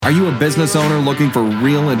Are you a business owner looking for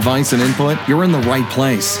real advice and input? You're in the right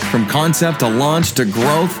place. From concept to launch to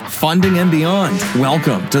growth, funding, and beyond.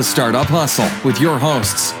 Welcome to Startup Hustle with your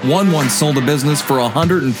hosts. One once sold a business for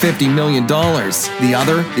 $150 million. The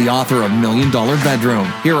other, the author of $1 Million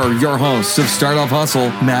Bedroom. Here are your hosts of Startup Hustle,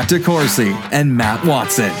 Matt DeCoursey and Matt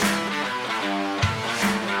Watson.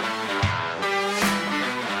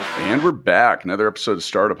 And we're back. Another episode of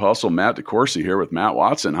Startup Hustle. Matt DeCoursey here with Matt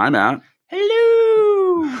Watson. Hi, Matt. Hello.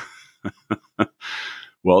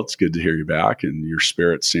 Well, it's good to hear you back and your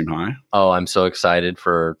spirits seem high. Oh, I'm so excited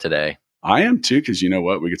for today. I am too, because you know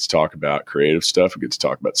what? We get to talk about creative stuff. We get to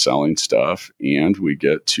talk about selling stuff. And we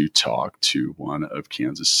get to talk to one of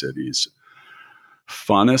Kansas City's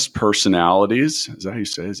funnest personalities. Is that how you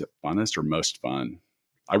say it? Is it funnest or most fun?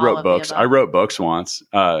 I wrote books once.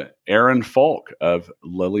 Erin Fulk of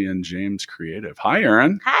Lillian James Creative. Hi,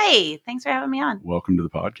 Erin. Hi. Thanks for having me on. Welcome to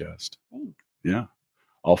the podcast. Thanks. Yeah.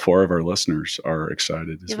 All four of our listeners are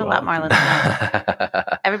excited as You well. have a lot more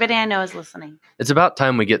listeners. Everybody I know is listening. It's about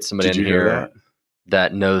time we get somebody Did in you hear here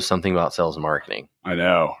that knows something about sales and marketing. I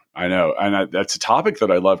know. And that's a topic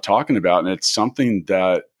that I love talking about. And it's something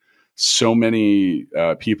that so many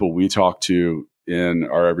people we talk to in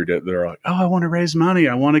our everyday, they're like, oh, I want to raise money.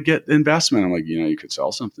 I want to get investment. I'm like, you could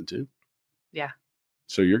sell something too. Yeah.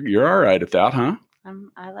 So you're all right at that, huh?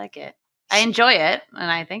 I like it. I enjoy it. And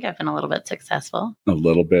I think I've been a little bit successful. A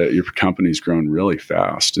little bit. Your company's grown really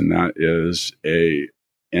fast. And that is a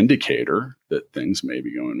indicator that things may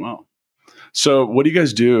be going well. So what do you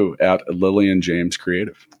guys do at Lillian James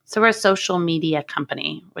Creative? So we're a social media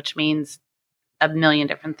company, which means a million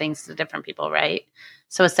different things to different people, right?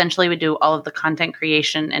 So essentially we do all of the content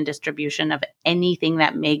creation and distribution of anything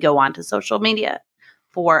that may go onto social media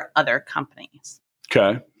for other companies.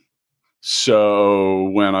 Okay. So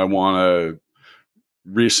when I want to,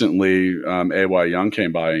 recently, AY Young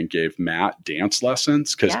came by and gave Matt dance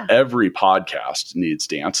lessons because every podcast needs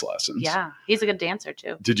dance lessons. Yeah, he's a good dancer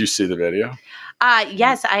too. Did you see the video?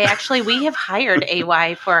 Yes, we have hired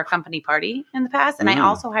AY for a company party in the past, and I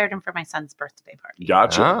also hired him for my son's birthday party.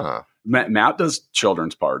 Gotcha. Ah. Matt does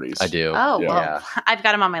children's parties. I do. Oh, Yeah. well, I've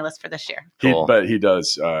got him on my list for this year. Cool. But he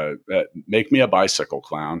does make me a bicycle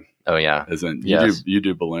clown. Oh, yeah. As in, Yes. you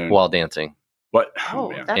do balloon. While dancing What?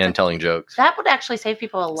 Oh, Man. and telling jokes. That would actually save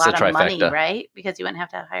people a lot It's a of money, trifecta. right? Because you wouldn't have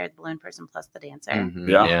to hire the balloon person plus the dancer. Mhm.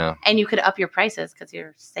 Yeah. Yeah. And you could up your prices because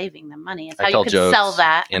you're saving them money. It's I how tell you could jokes sell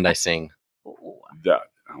that. and I sing. Ooh. That,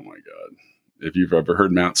 oh my God. If you've ever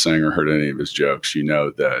heard Matt sing or heard any of his jokes, you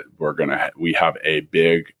know that we have a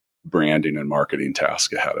big branding and marketing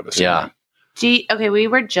task ahead of us. Yeah. Okay, we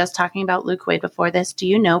were just talking about Luke Wade before this. Do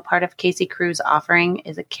you know part of Casey Crew's offering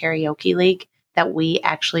is a karaoke league that we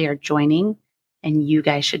actually are joining? And you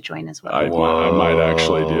guys should join as well. I might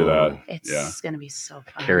actually do that. It's going to be so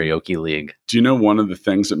fun. Karaoke league. Do you know one of the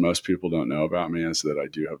things that most people don't know about me is that I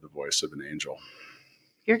do have the voice of an angel?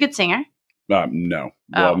 You're a good singer. No.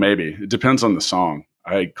 Well, maybe. It depends on the song.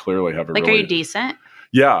 I clearly have a Are you decent?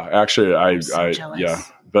 Yeah, actually, I'm so jealous. yeah.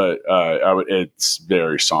 But it's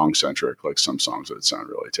very song centric. Like some songs that sound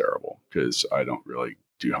really terrible because I don't really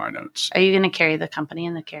do high notes. Are you going to carry the company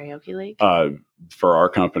in the karaoke league? For our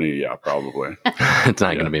company, yeah, probably. It's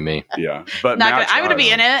not going to be me. Yeah, but I'm going to be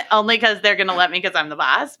in it only because they're going to let me because I'm the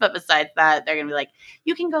boss. But besides that, they're going to be like,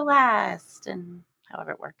 you can go last, and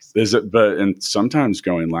however it works. Is it? And sometimes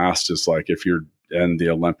going last is like if you're in the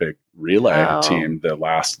Olympic relay team,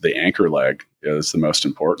 the anchor leg is the most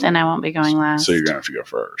important. Then I won't be going last. So you're going to have to go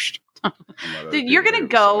first. Dude, you're going to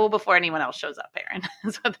go before anyone else shows up, Aaron.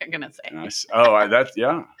 That's what they're going to say. Nice. Oh,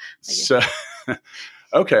 yeah. So,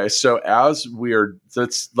 okay. So as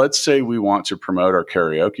let's say we want to promote our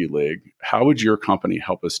karaoke league, how would your company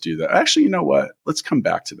help us do that? Actually, you know what? Let's come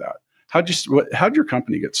back to that. How'd your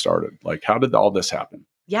company get started? Like, how did all this happen?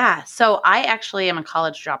 Yeah. So I actually am a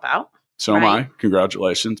college dropout. So am I.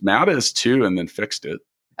 Congratulations. Matt is too, and then fixed it.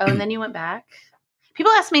 Oh, and then you went back?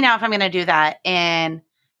 People ask me now if I'm going to do that. And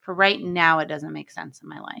for right now, it doesn't make sense in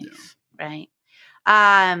my life. Yeah. Right.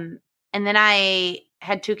 And then I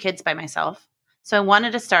had 2 kids by myself. So I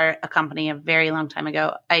wanted to start a company a very long time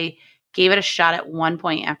ago. I gave it a shot at one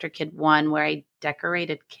point after kid 1 where I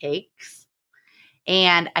decorated cakes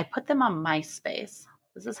and I put them on MySpace.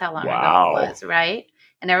 This is how long ago it was, right?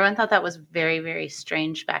 And everyone thought that was very, very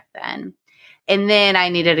strange back then. And then I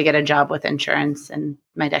needed to get a job with insurance, and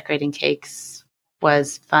my decorating cakes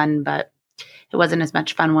was fun, but it wasn't as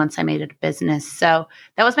much fun once I made it a business. So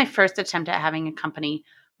that was my first attempt at having a company.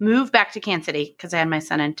 Moved back to Kansas City because I had my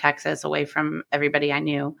son in Texas away from everybody I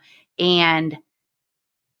knew. And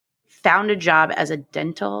found a job as a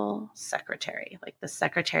dental secretary, like the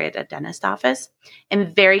secretary at a dentist office,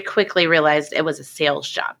 and very quickly realized it was a sales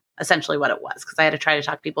job, essentially what it was, because I had to try to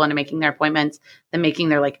talk people into making their appointments, then making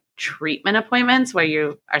their like treatment appointments where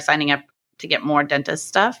you are signing up to get more dentist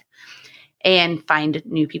stuff and find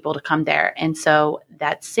new people to come there. And so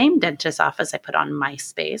that same dentist office I put on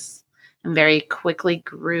MySpace and very quickly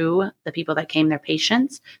grew the people that came, their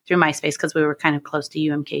patients, through MySpace because we were kind of close to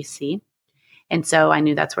UMKC. And so I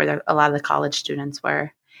knew that's where a lot of the college students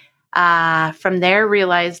were. From there,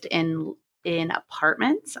 realized in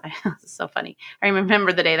apartments, this is so funny. I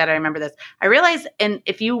remember the day that I remember this. I realized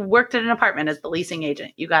if you worked at an apartment as the leasing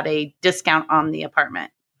agent, you got a discount on the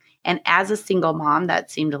apartment. And as a single mom, that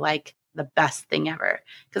seemed like the best thing ever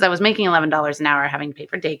because I was making $11 an hour, having to pay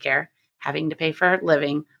for daycare, having to pay for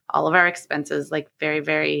living, all of our expenses, like very,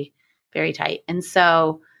 very, very tight. And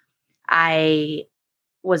so I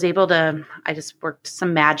just worked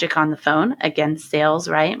some magic on the phone, again, sales,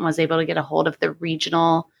 right? And was able to get a hold of the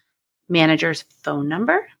regional manager's phone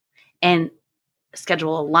number and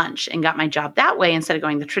schedule a lunch and got my job that way instead of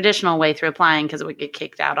going the traditional way through applying because it would get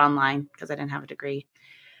kicked out online because I didn't have a degree.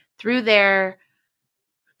 Through there,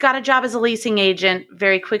 got a job as a leasing agent,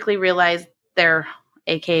 very quickly realized their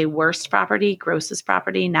AKA worst property, grossest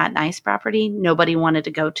property, not nice property, nobody wanted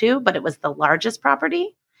to go to, but it was the largest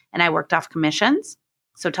property. And I worked off commissions.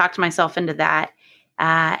 So talked myself into that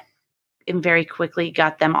and very quickly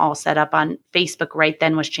got them all set up on Facebook. Right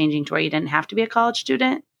then was changing to where you didn't have to be a college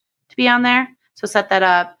student to be on there. So set that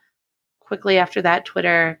up. Quickly after that,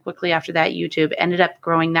 Twitter. Quickly after that, YouTube. Ended up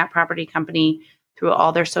growing that property company through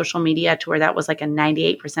all their social media to where that was like a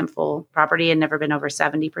 98% full property. Had never been over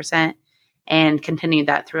 70%. And continued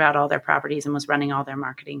that throughout all their properties and was running all their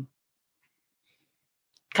marketing.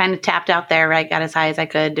 Kind of tapped out there, right? Got as high as I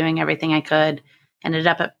could, doing everything I could. Ended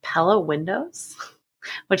up at Pella Windows,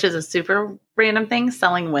 which is a super random thing,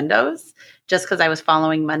 selling windows, just because I was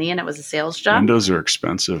following money and it was a sales job. Windows are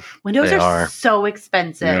expensive. Windows are so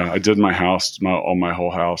expensive. Yeah, I did my house, my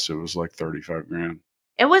whole house. It was like $35,000.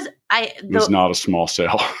 It was not a small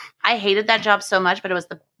sale. I hated that job so much, but it was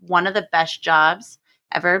one of the best jobs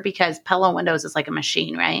ever because Pella Windows is like a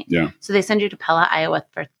machine, right? Yeah. So they send you to Pella, Iowa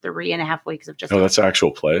for 3.5 weeks of just. Oh, that's an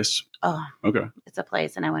actual place. Oh, okay. It's a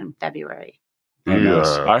place, and I went in February. Oh, nice.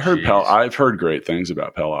 I've heard great things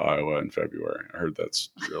about Pella, Iowa in February. I heard that's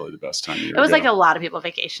really the best time of year. It was like a lot of people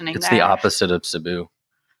vacationing it's there. The opposite of Cebu.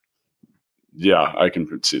 Yeah, I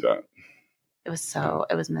can see that. It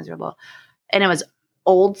was miserable. And it was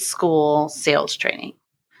old school sales training.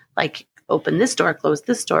 Like open this door, close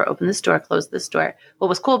this door, open this door, close this door. What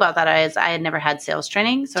was cool about that is I had never had sales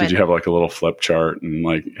training. So did you have like a little flip chart and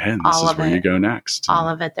like, hey, this is where you go next? All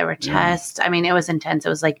of it. There were tests. I mean, it was intense. It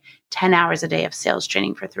was like 10 hours a day of sales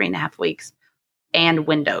training for 3.5 weeks and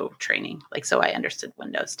window training. Like, so I understood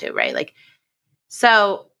windows too, right? Like,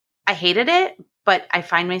 so I hated it, but I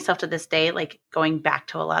find myself to this day, like going back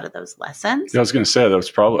to a lot of those lessons. Yeah, I was going to say that was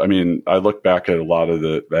probably, I mean, I look back at a lot of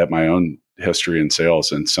at my own history in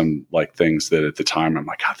sales and some like things that at the time I'm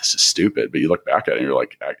like, God, this is stupid. But you look back at it and you're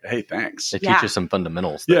like, hey, thanks. They teach you some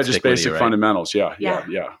fundamentals. Yeah, just basic fundamentals. Yeah.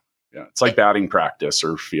 It's like batting practice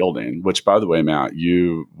or fielding, which by the way, Matt,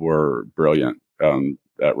 you were brilliant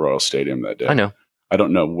at Royal Stadium that day. I know. I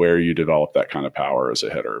don't know where you developed that kind of power as a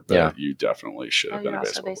hitter, but you definitely should have been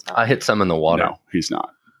a baseball. I hit some in the water. No, he's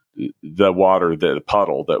not. The water, the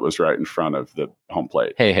puddle that was right in front of the home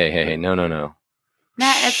plate. Hey. No.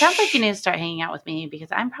 Matt, it sounds like you need to start hanging out with me because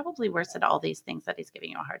I'm probably worse at all these things that he's giving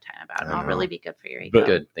you a hard time about. And I'll really be good for your ego. But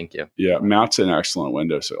good, thank you. Yeah, Matt's an excellent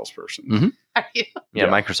window salesperson. Mm-hmm. Are you? Yeah,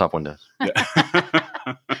 Microsoft Windows. Yeah.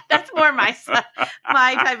 That's more my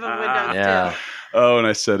type of windows too. Oh, and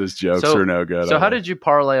I said his jokes are no good. So how did you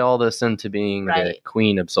parlay all this into being the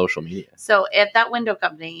queen of social media? So at that window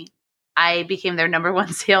company, I became their number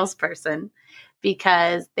one salesperson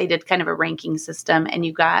because they did kind of a ranking system and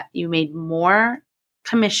you made more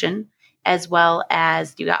commission as well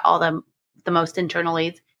as you got all the most internal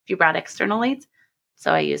leads if you brought external leads.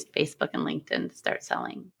 So I used Facebook and LinkedIn to start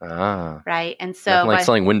selling. Right. And so like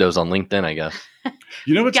selling windows on LinkedIn, I guess.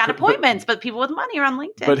 You know, got appointments, but people with money are on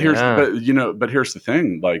LinkedIn. But here's the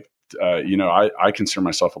thing. Like, I consider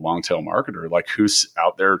myself a long tail marketer. Like, who's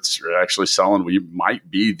out there actually selling? We might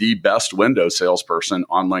be the best window salesperson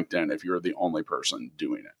on LinkedIn if you're the only person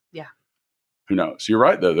doing it. Yeah. Who knows? You're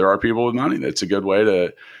right, though. There are people with money. That's a good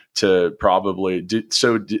way to probably do.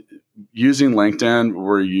 So using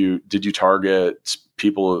LinkedIn, did you target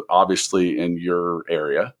people obviously in your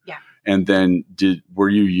area? Yeah. And then were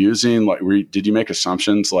you using did you make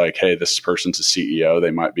assumptions like, hey, this person's a CEO, they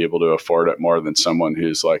might be able to afford it more than someone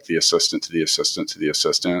who's like the assistant to the assistant to the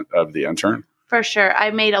assistant of the intern? For sure. I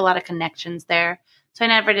made a lot of connections there. So I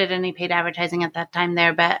never did any paid advertising at that time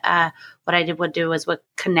there, but what I would do was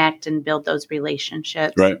connect and build those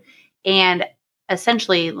relationships. Right. And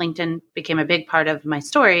essentially LinkedIn became a big part of my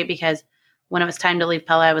story because when it was time to leave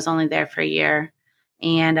Pella, I was only there for a year.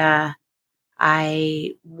 And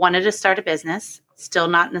I wanted to start a business, still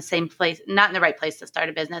not in the same place, not in the right place to start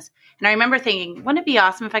a business. And I remember thinking, wouldn't it be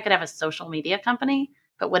awesome if I could have a social media company,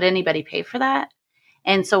 but would anybody pay for that?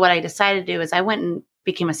 And so what I decided to do is I went and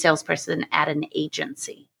became a salesperson at an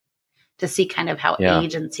agency to see kind of how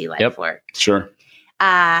agency life worked. Sure.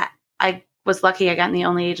 I was lucky I got in the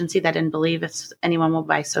only agency that didn't believe if anyone will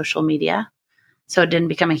buy social media. So it didn't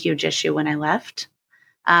become a huge issue when I left.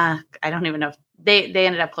 I don't even know if they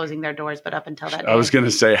ended up closing their doors, but up until that day. I was going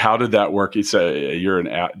to say, how did that work? You say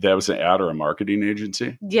that was an ad or a marketing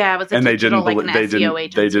agency? Yeah, it was a digital, like an SEO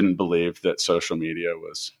agency. They didn't believe that social media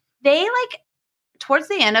was. They towards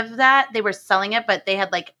the end of that, they were selling it, but they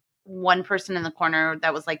had like one person in the corner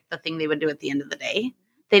that was like the thing they would do at the end of the day.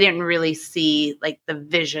 They didn't really see like the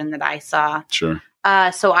vision that I saw. Sure.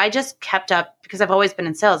 So I just kept up, because I've always been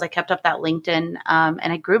in sales. I kept up that LinkedIn,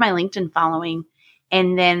 and I grew my LinkedIn following.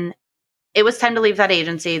 And then it was time to leave that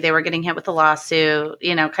agency. They were getting hit with a lawsuit,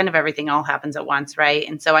 kind of everything all happens at once, right?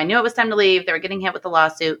 And so I knew it was time to leave. They were getting hit with a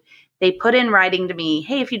lawsuit. They put in writing to me,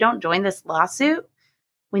 hey, if you don't join this lawsuit,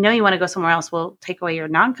 we know you want to go somewhere else. We'll take away your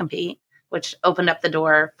non-compete, which opened up the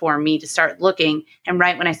door for me to start looking. And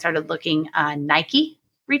right when I started looking, Nike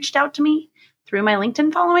reached out to me through my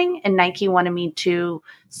LinkedIn following, and Nike wanted me to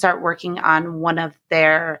start working on one of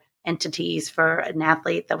their entities for an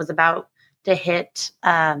athlete that was about to hit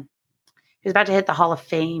the Hall of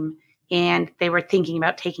Fame, and they were thinking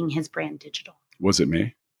about taking his brand digital. Was it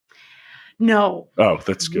me? No. Oh,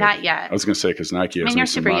 that's good. Not yet. I was going to say, because Nike. You're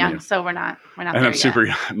super young, so we're not. And there I'm super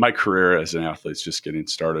yet. young. My career as an athlete is just getting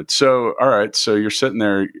started. So, all right. So you're sitting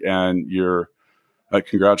there, and you're.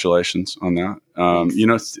 Congratulations on that.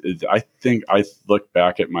 I think I look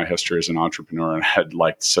back at my history as an entrepreneur and had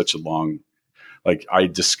such a long. I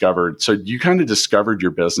discovered. So you kind of discovered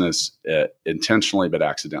your business intentionally, but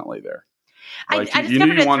accidentally there. I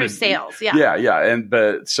discovered it through sales. Yeah. Yeah.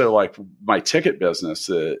 But so my ticket business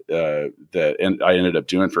that I ended up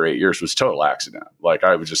doing for 8 years was total accident.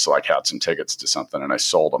 I was just had some tickets to something and I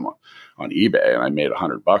sold them on eBay and I made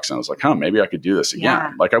 $100 and I was like, maybe I could do this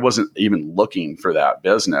again. Yeah. I wasn't even looking for that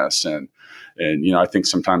business. And I think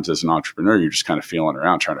sometimes as an entrepreneur, you're just kind of feeling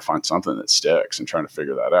around trying to find something that sticks and trying to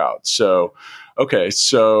figure that out. So, okay.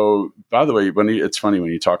 So by the way, it's funny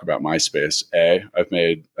when you talk about MySpace, I've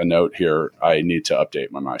made a note here. I need to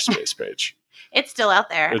update my MySpace page. It's still out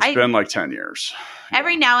there. It's been 10 years.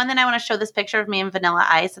 Every now and then I want to show this picture of me and Vanilla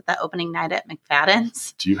Ice at the opening night at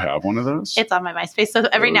McFadden's. Do you have one of those? It's on my MySpace. So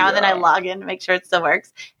every now and then I log in to make sure it still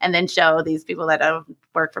works and then show these people that don't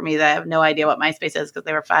work for me that have no idea what MySpace is because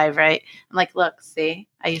they were 5, right? I'm like, look, see,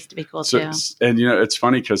 I used to be cool too. And it's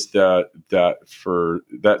funny because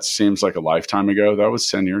that seems like a lifetime ago. That was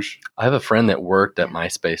 10 years. I have a friend that worked at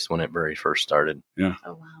MySpace when it very first started. Yeah.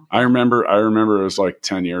 Oh, wow. I remember it was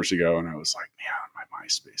 10 years ago and I was like, man, my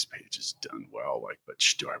MySpace page is done well. But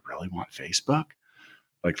do I really want Facebook?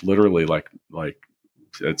 Literally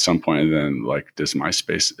at some point then does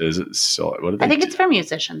MySpace, is it still, what do they I think do? It's for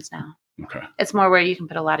musicians now. Okay. It's more where you can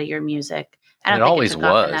put a lot of your music. It always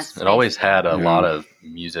was. It always had a lot of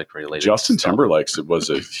music related. Justin stuff. Timberlake was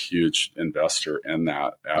a huge investor in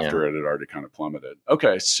that after it had already kind of plummeted.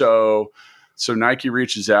 Okay. So Nike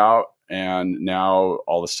reaches out and now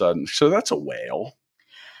all of a sudden, so that's a whale.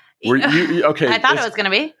 Okay. I thought it was going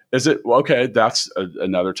to be. Is it? Okay. That's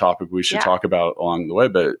another topic we should talk about along the way.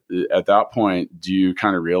 But at that point, do you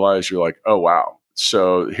kind of realize you're like, oh, wow.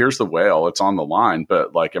 So here's the whale. It's on the line.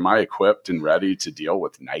 But am I equipped and ready to deal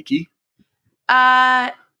with Nike?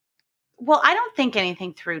 Well, I don't think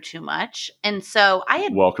anything through too much. And so I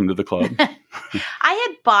had... Welcome to the club.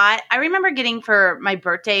 I remember getting for my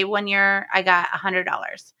birthday one year, I got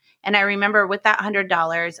 $100. And I remember with that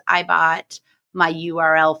 $100, I bought my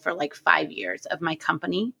URL for 5 years of my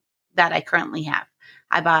company that I currently have.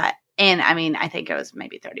 I think it was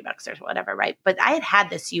maybe $30 or whatever, right? But I had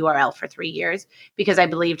this URL for 3 years because I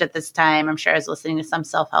believed at this time, I'm sure I was listening to some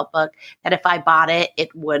self-help book, that if I bought it,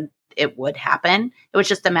 it would happen. It was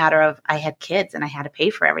just a matter of I had kids and I had to pay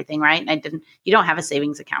for everything, right? And you don't have a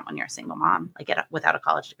savings account when you're a single mom, without a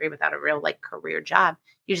college degree, without a real career job.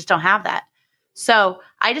 You just don't have that. So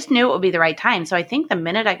I just knew it would be the right time. So I think the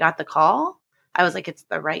minute I got the call, I was like, it's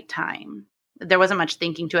the right time. There wasn't much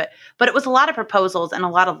thinking to it, but it was a lot of proposals and a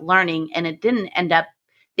lot of learning. And they didn't end up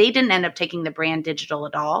taking the brand digital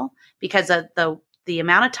at all because of the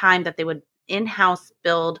amount of time that they would in-house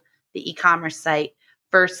build the e-commerce site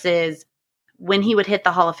versus when he would hit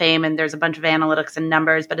the Hall of Fame, and there's a bunch of analytics and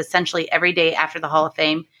numbers, but essentially every day after the Hall of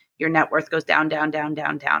Fame, your net worth goes down, down, down,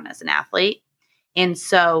 down, down as an athlete. And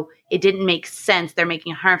so it didn't make sense. They're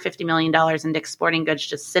making $150 million in Dick's Sporting Goods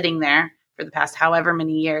just sitting there for the past however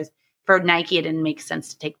many years. For Nike, it didn't make sense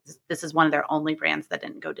to take this is one of their only brands that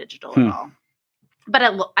didn't go digital at all. But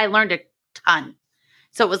I learned a ton.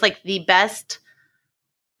 So it was like the best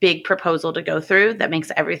big proposal to go through that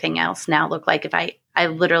makes everything else now look like if I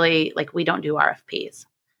literally, like, we don't do RFPs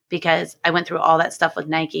because I went through all that stuff with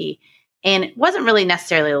Nike, and it wasn't really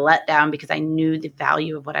necessarily a letdown because I knew the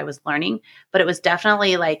value of what I was learning, but it was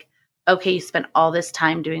definitely like, okay, you spent all this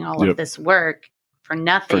time doing all of this work for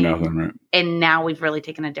nothing. Right. And now we've really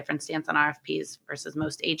taken a different stance on RFPs versus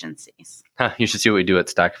most agencies. You should see what we do at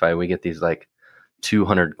Stackify. We get these like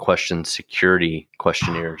 200 question security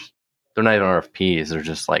questionnaires. They're not even RFPs. They're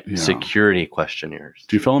just like security questionnaires.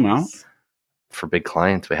 Do you fill them out? For big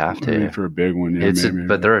clients, we have to. I mean, for a big one, yeah.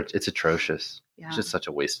 But it's atrocious. Yeah. It's just such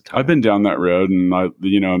a waste of time. I've been down that road,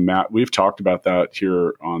 and Matt, we've talked about that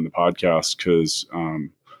here on the podcast because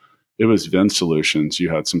it was Vin Solutions. You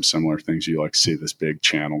had some similar things. You like see this big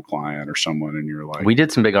channel client or someone, and you're like, we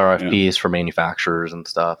did some big RFPs for manufacturers and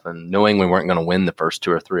stuff, and knowing we weren't going to win the first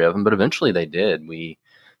 2 or 3 of them, but eventually they did.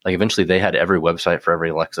 Eventually they had every website for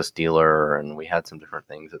every Lexus dealer, and we had some different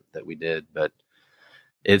things that we did, but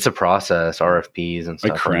it's a process, RFPs and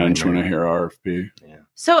stuff. I cringe when I hear RFP. Yeah.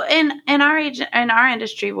 So in our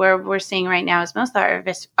industry, where we're seeing right now is most of our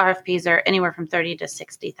RFPs are anywhere from 30 to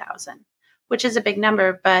 60,000, which is a big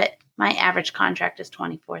number, but my average contract is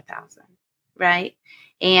 24,000, right?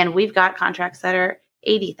 And we've got contracts that are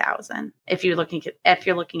 80,000 if you're looking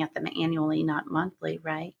at them annually, not monthly,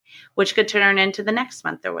 right? Which could turn into the next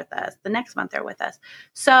month they're with us, the next month they're with us.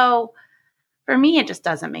 So for me, it just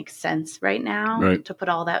doesn't make sense right now to put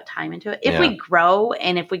all that time into it. If we grow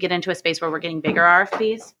and if we get into a space where we're getting bigger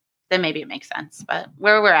RFPs, then maybe it makes sense. But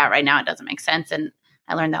where we're at right now, it doesn't make sense. And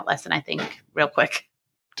I learned that lesson, I think, real quick.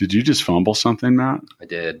 Did you just fumble something, Matt? I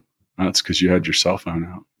did. That's because you had your cell phone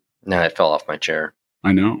out. No, it fell off my chair.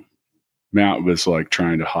 I know. Matt was like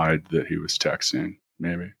trying to hide that he was texting,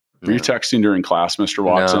 maybe. Were you texting during class, Mr.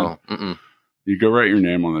 Watson? No. Mm-mm. You go write your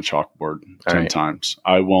name on the chalkboard 10 times.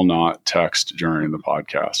 I will not text during the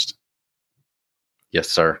podcast. Yes,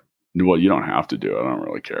 sir. Well, you don't have to do it. I don't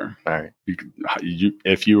really care. All right.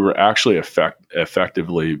 If you were actually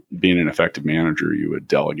effectively being an effective manager, you would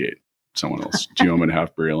delegate someone else. Do you want me to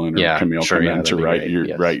have Breland or Camille come in to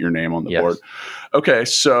write your name on the board? Okay.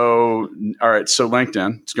 So, all right. So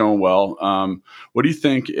LinkedIn, it's going well. What do you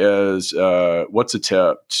think is, what's a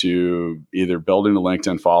tip to either building a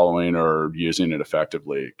LinkedIn following or using it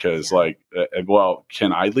effectively? Cause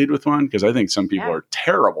can I lead with one? Cause I think some people are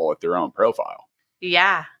terrible at their own profile.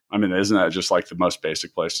 Yeah. I mean, isn't that just like the most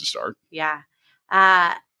basic place to start? Yeah.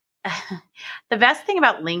 The best thing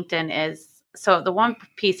about LinkedIn is, so the one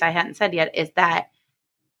piece I hadn't said yet is that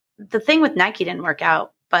the thing with Nike didn't work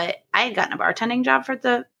out, but I had gotten a bartending job for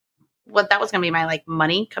that was going to be my like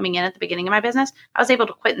money coming in at the beginning of my business. I was able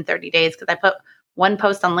to quit in 30 days because I put one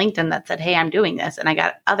post on LinkedIn that said, hey, I'm doing this. And I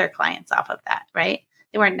got other clients off of that, right?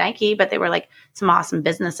 They weren't Nike, but they were like some awesome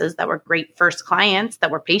businesses that were great first clients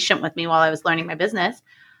that were patient with me while I was learning my business.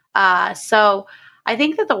 So I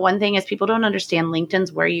think that the one thing is people don't understand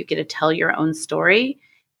LinkedIn's where you get to tell your own story.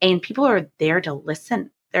 And people are there to listen.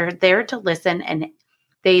 They're there to listen, and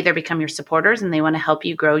they either become your supporters and they want to help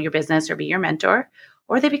you grow your business or be your mentor,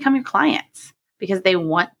 or they become your clients because they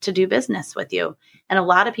want to do business with you. And a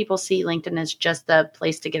lot of people see LinkedIn as just the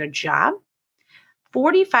place to get a job.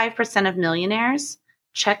 45% of millionaires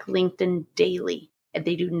check LinkedIn daily. And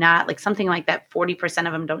they do not, like something like that, 40%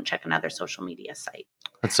 of them don't check another social media site.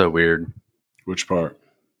 That's so weird. Which part?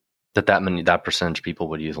 That percentage of people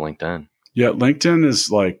would use LinkedIn. Yeah, LinkedIn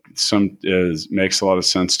makes a lot of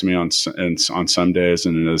sense to me on some days,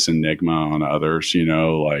 and it is enigma on others.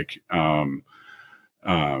 Some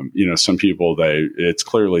people it's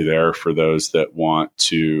clearly there for those that want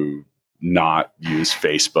to not use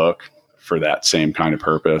Facebook for that same kind of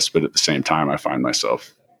purpose, but at the same time, I find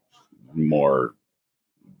myself more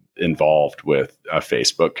involved with a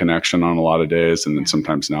Facebook connection on a lot of days, and then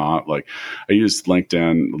sometimes not. Like I use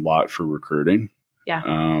LinkedIn a lot for recruiting.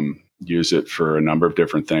 Yeah. Use it for a number of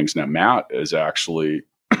different things. Now, Matt is actually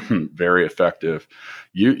very effective.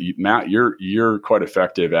 Matt, you're quite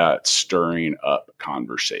effective at stirring up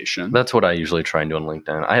conversation. That's what I usually try and do on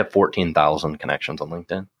LinkedIn. I have 14,000 connections on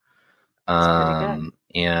LinkedIn. That's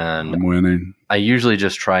And I'm winning. I usually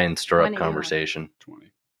just try and stir How up many do you have? conversation.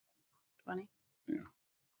 20. 20.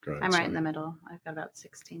 Go ahead, I'm right sorry. in the middle. I've got about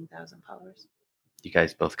 16,000 followers. You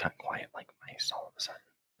guys both got quiet like mice all of a sudden.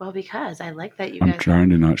 Well, because I like that you I'm guys. trying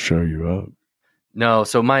to not show you up. No,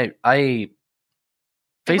 so Like,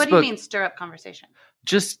 Facebook, what do you mean stir up conversation?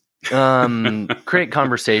 just create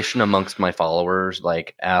conversation amongst my followers,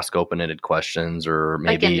 like ask open-ended questions, or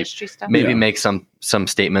Like maybe industry stuff? maybe Yeah. make some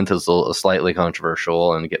statement that's slightly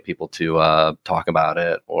controversial and get people to talk about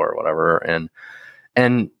it or whatever. And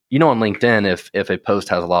on LinkedIn, if a post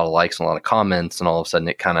has a lot of likes and a lot of comments, and all of a sudden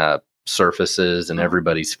it kind of surfaces in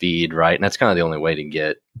everybody's feed, right? And that's kind of the only way to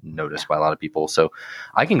get noticed by a lot of people. So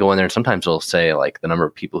I can go in there and sometimes it'll say like the number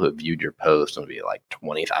of people who have viewed your post, and it'll be like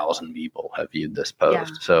 20,000 people have viewed this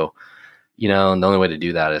post. Yeah. So, and the only way to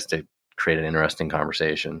do that is to create an interesting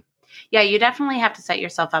conversation. Yeah, you definitely have to set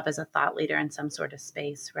yourself up as a thought leader in some sort of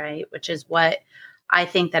space, right? Which is what I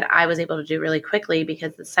think that I was able to do really quickly,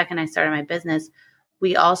 because the second I started my business,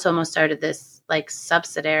 we also almost started this like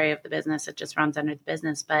subsidiary of the business. It just runs under the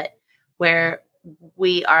business, but where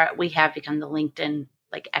we have become the LinkedIn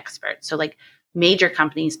like expert. So like major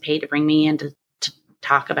companies pay to bring me in to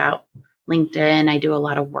talk about LinkedIn. I do a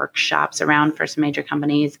lot of workshops around for some major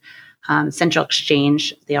companies. Central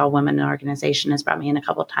Exchange, the all women organization, has brought me in a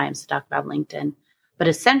couple of times to talk about LinkedIn. But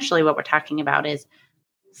essentially what we're talking about is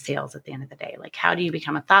sales at the end of the day. Like, how do you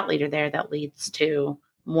become a thought leader there that leads to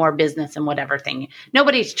more business and whatever thing?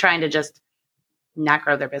 Nobody's trying to just not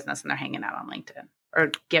grow their business and they're hanging out on LinkedIn,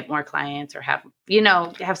 or get more clients, or have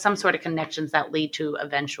some sort of connections that lead to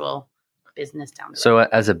eventual business down the road. So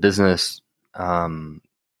as a business,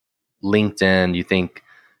 LinkedIn, you think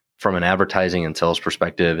from an advertising and sales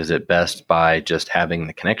perspective, is it best by just having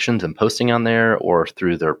the connections and posting on there, or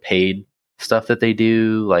through their paid stuff that they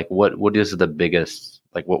do? Like what is the biggest,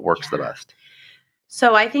 like what works the best?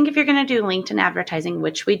 So I think if you're going to do LinkedIn advertising,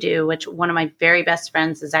 which we do, which one of my very best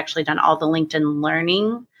friends has actually done all the LinkedIn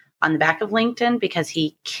learning on the back of LinkedIn, because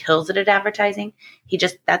he kills it at advertising.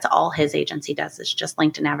 That's all his agency does, is just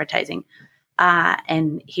LinkedIn advertising.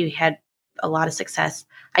 And he had a lot of success.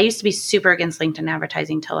 I used to be super against LinkedIn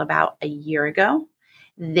advertising till about a year ago.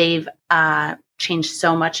 They've changed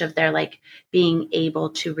so much of their like being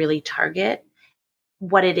able to really target.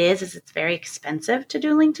 What it is it's very expensive to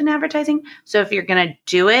do LinkedIn advertising. So if you're going to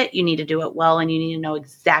do it, you need to do it well, and you need to know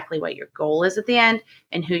exactly what your goal is at the end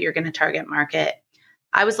and who you're going to target market.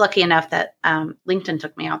 I was lucky enough that LinkedIn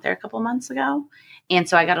took me out there a couple months ago. And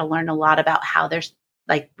so I got to learn a lot about how they're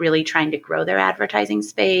like really trying to grow their advertising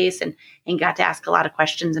space, and got to ask a lot of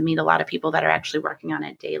questions and meet a lot of people that are actually working on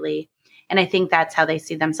it daily. And I think that's how they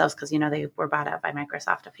see themselves, because, they were bought out by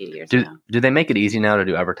Microsoft a few years ago. Do they make it easy now to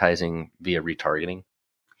do advertising via retargeting?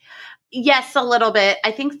 Yes, a little bit.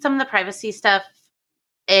 I think some of the privacy stuff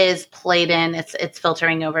is played in. It's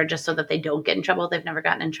filtering over just so that they don't get in trouble. They've never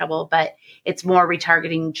gotten in trouble, but it's more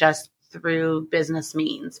retargeting just through business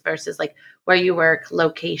means versus like where you work,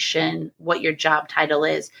 location, what your job title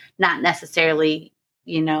is, not necessarily,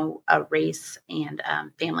 a race and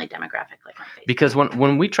family demographic like on Facebook. Because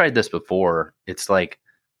when we tried this before, it's like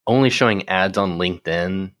only showing ads on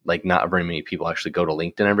LinkedIn, like not very many people actually go to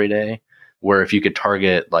LinkedIn every day. Where if you could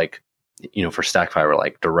target like, for Stackfiber,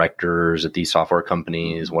 like directors at these software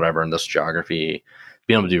companies, whatever, in this geography,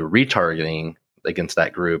 being able to do retargeting against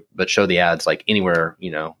that group, but show the ads like anywhere,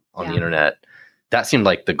 on the internet. That seemed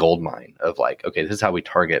like the gold mine of like, okay, this is how we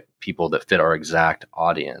target people that fit our exact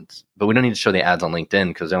audience. But we don't need to show the ads on LinkedIn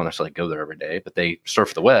because they don't necessarily go there every day, but they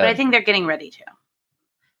surf the web. But I think they're getting ready to,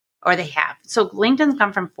 or they have. So LinkedIn's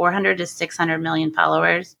come from 400 to 600 million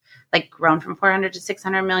followers, like grown from 400 to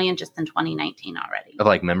 600 million just in 2019 already. Of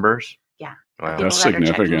like members? Yeah. Wow. People That's that are checking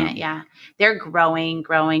significant. it, yeah. They're growing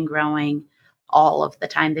all of the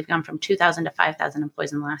time. They've gone from 2,000 to 5,000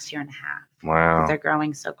 employees in the last year and a half. Wow. They're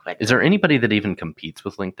growing so quick. Is there anybody that even competes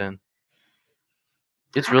with LinkedIn?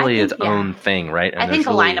 It's really its own thing, right? And I think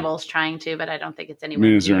there's really- Alignable's trying to, but I don't think it's I anywhere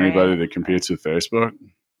mean, is there near anybody it. that competes with Facebook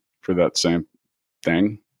for that same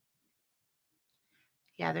thing?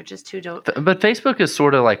 Yeah, they're just too dope. But Facebook is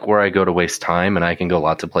sort of like where I go to waste time, and I can go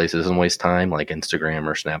lots of places and waste time, like Instagram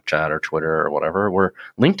or Snapchat or Twitter or whatever, where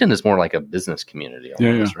LinkedIn is more like a business community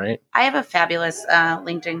almost, right? I have a fabulous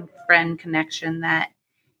LinkedIn friend connection that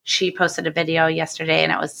she posted a video yesterday,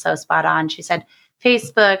 and it was so spot on. She said,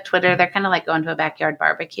 Facebook, Twitter, they're kind of like going to a backyard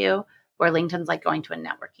barbecue, where LinkedIn's like going to a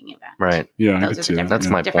networking event. Right. Yeah, I Those could are see the that. different, That's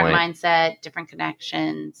my different point. mindset, different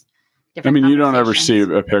connections. I Different mean, you don't ever see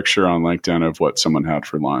conversations. a picture on LinkedIn of what someone had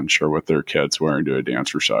for lunch or what their kids wearing to a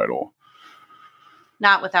dance recital.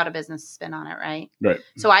 Not without a business spin on it, right? Right.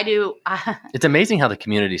 So I do. It's amazing how the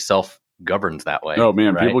community self governs that way. Oh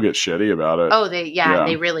man, right? people get shitty about it. Oh,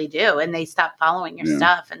 they really do. And they stop following your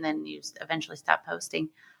stuff, and then you eventually stop posting.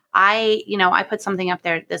 I put something up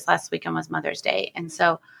there this last weekend was Mother's Day. And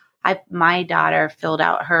so my daughter filled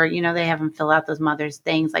out her, they have them fill out those mother's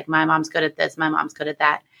things. Like my mom's good at this, my mom's good at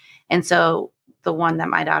that. And so the one that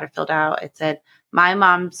my daughter filled out, it said, my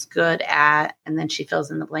mom's good at, and then she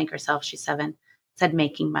fills in the blank herself. She's 7, it said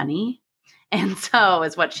making money. And so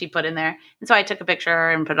is what she put in there. And so I took a picture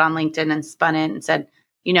and put it on LinkedIn and spun it and said,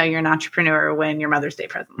 you're an entrepreneur when your Mother's Day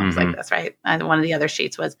present looks like this, right? And one of the other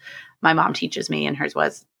sheets was, my mom teaches me, and hers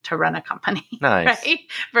was to run a company, nice. Right?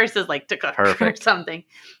 Versus like to cook Perfect. or something.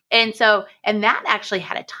 And so, and that actually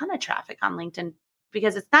had a ton of traffic on LinkedIn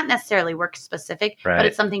because it's not necessarily work specific, but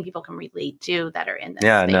it's something people can relate to that are in this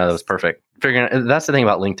space. No, that was perfect. That's the thing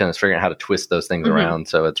about LinkedIn is figuring out how to twist those things around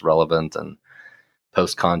so it's relevant and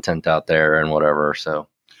post content out there and whatever. So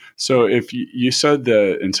if you said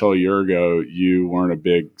that until a year ago, you weren't a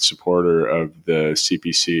big supporter of the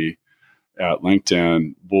CPC at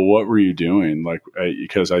LinkedIn, well, what were you doing? Like,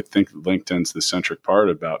 because I think LinkedIn's the centric part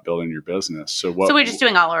about building your business. So we're just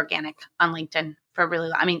doing all organic on LinkedIn for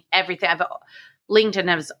everything.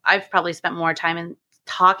 I've probably spent more time in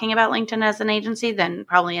talking about LinkedIn as an agency than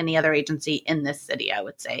probably any other agency in this city, I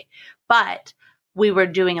would say. But we were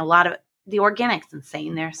doing a lot of the organic's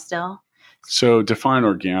insane there still. So define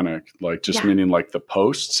organic, like just meaning like the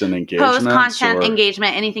posts and engagement. Post content,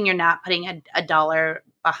 engagement, anything you're not putting a dollar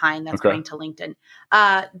behind that's going to LinkedIn.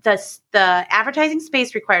 The advertising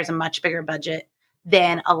space requires a much bigger budget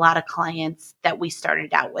than a lot of clients that we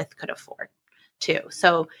started out with could afford too.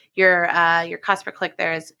 So your cost per click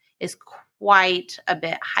there is quite a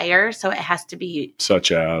bit higher. So it has to be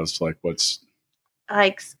such as like what's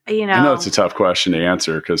like, I know it's a tough question to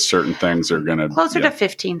answer because certain things are going to closer to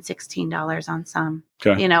 $15, $16 on some,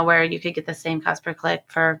 where you could get the same cost per click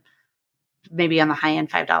for maybe on the high end,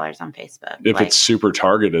 $5 on Facebook. If it's super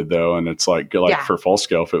targeted though, and it's like for full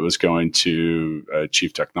scale, if it was going to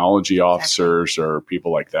chief technology officers or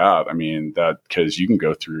people like that, I mean that, cause you can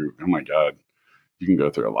go through, oh my God, you can go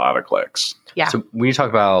through a lot of clicks. Yeah. So when you talk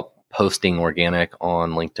about posting organic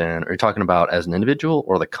on LinkedIn, are you talking about as an individual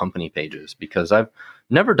or the company pages? Because I've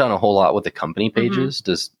never done a whole lot with the company pages.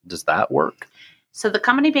 Mm-hmm. Does that work? So the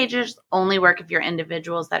company pages only work if your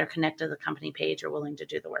individuals that are connected to the company page are willing to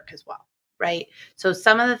do the work as well, right? So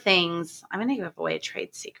some of the things, I'm going to give away a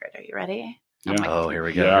trade secret. Are you ready? Yeah. Oh, here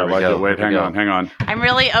we go. Yeah, I like it. Wait, hang on. I'm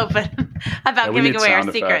really open about giving away our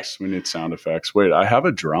secrets. We need sound effects. Wait, I have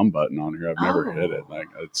a drum button on here. I've never hit it. Like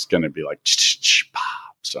it's going to be like,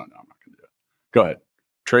 so no, I'm not going to do it. Go ahead.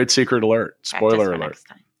 Trade secret alert. Spoiler alert.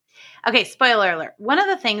 Okay, spoiler alert. One of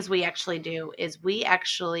the things we actually do is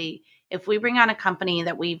if we bring on a company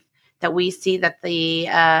that we see that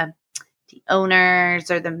the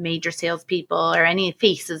owners or the major salespeople or any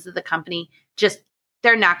faces of the company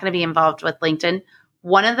they're not going to be involved with LinkedIn.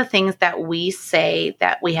 One of the things that we say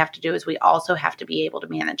that we have to do is we also have to be able to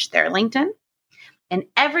manage their LinkedIn. And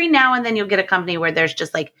every now and then you'll get a company where there's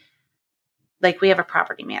just like we have a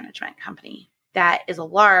property management company that is a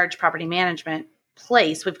large property management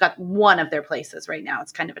place. We've got one of their places right now.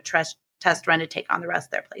 It's kind of a test run to take on the rest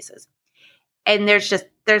of their places. And there's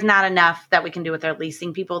not enough that we can do with their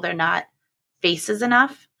leasing people. They're not faces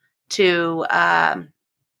enough to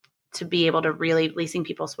be able to really leasing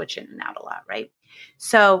people switch in and out a lot. Right.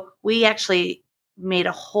 So we actually made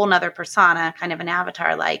a whole nother persona, kind of an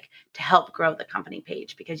avatar, to help grow the company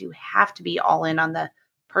page, because you have to be all in on the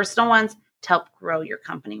personal ones to help grow your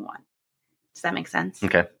company one. Does that make sense?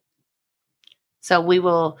 Okay. So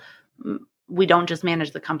we don't just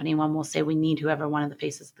manage the company one. We'll say we need whoever one of the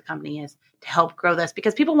faces of the company is to help grow this,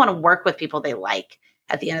 because people want to work with people they like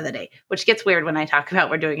at the end of the day, which gets weird when I talk about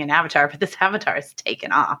we're doing an avatar, but this avatar is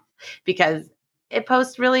taken off because it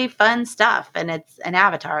posts really fun stuff and it's an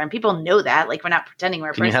avatar and people know that. Like, we're not pretending we're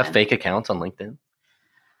a person. Can you have fake accounts on LinkedIn?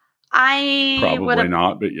 Probably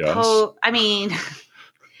not, but yes.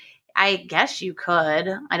 I guess you could.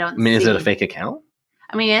 Is it a fake account?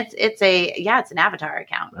 I mean, it's an avatar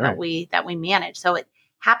account that we manage. So it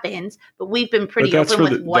happens, but we've been pretty open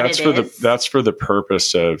with what it is. That's for the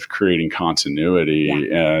purpose of creating continuity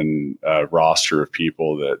and a roster of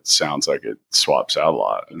people that sounds like it swaps out a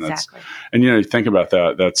lot. And exactly. You think about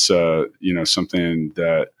that. That's something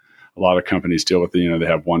that a lot of companies deal with. They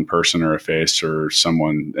have one person or a face or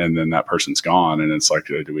someone, and then that person's gone, and it's like,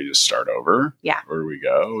 do we just start over? Yeah. Where do we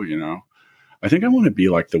go? I think I want to be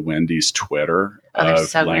like the Wendy's Twitter of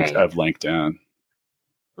LinkedIn.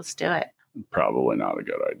 Let's do it. Probably not a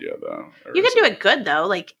good idea, though. You can do it good, though.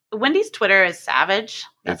 Like, Wendy's Twitter is savage.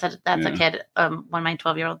 That's a kid. One of my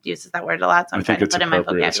 12-year-old uses that word a lot, so I'm trying to put it in my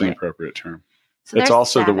vocabulary. It's an appropriate term. So it's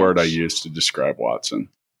also savage. the word I use to describe Watson.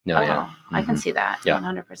 No, yeah. I can see that. Yeah.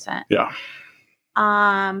 100%. Yeah.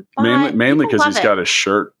 Mainly because he's got his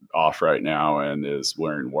shirt off right now and is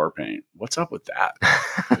wearing war paint. What's up with that?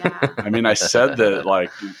 Yeah. I mean, I said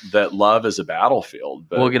that love is a battlefield,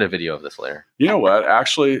 but we'll get a video of this later. You know what?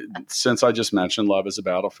 Actually, since I just mentioned love is a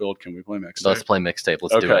battlefield, can we play mixtape? Let's play mixtape.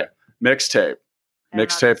 Let's do it. Mixtape.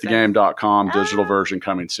 Mixtapethegame.com. Digital version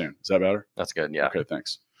coming soon. Is that better? That's good. Yeah. Okay,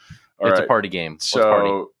 thanks. It's a party game.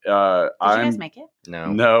 So, did you guys make it?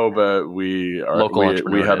 No, but we have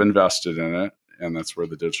entrepreneur invested in it, and that's where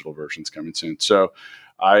the digital version's coming soon. So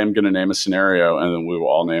I am going to name a scenario, and then we will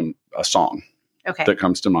all name a song that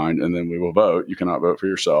comes to mind, and then we will vote. You cannot vote for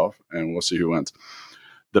yourself, and we'll see who wins.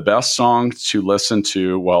 The best song to listen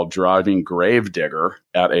to while driving Gravedigger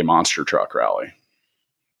at a monster truck rally.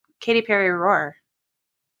 Katy Perry, Roar.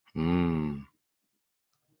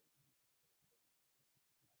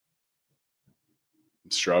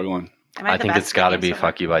 Struggling. I think it's got to be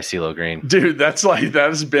Fuck You by CeeLo Green. Dude, that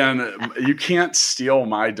has been, you can't steal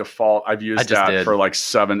my default. I've used that for like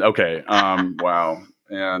 7. Okay. Wow.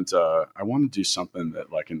 And I want to do something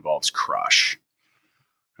that like involves crush.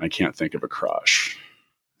 I can't think of a crush.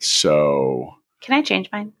 So. Can I change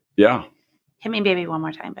mine? Yeah. Hit Me Baby One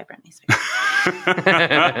More Time by Britney Spears.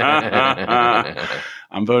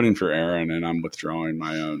 I'm voting for Aaron, and I'm withdrawing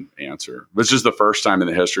my own answer. This is the first time in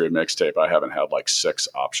the history of mixtape I haven't had like 6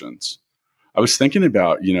 options. I was thinking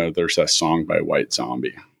about, there's that song by White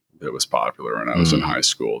Zombie that was popular when I was in high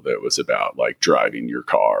school that was about like driving your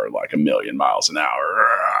car like 1,000,000 miles an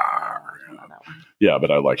hour. Yeah,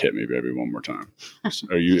 but I like Hit Me Baby One More Time.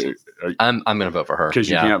 I'm going to vote for her. Because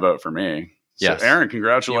you can't vote for me. Yes. So Aaron,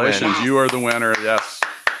 congratulations. You are the winner. Yes.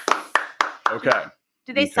 Okay.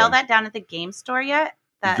 Do they sell that down at the game store yet?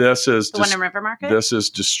 This is the one in River Market? This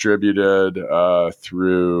is distributed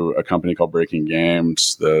through a company called Breaking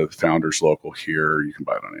Games. The founder's local here. You can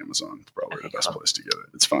buy it on Amazon. It's probably the best place to get it.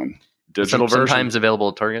 It's fun. Digital version. Sometimes available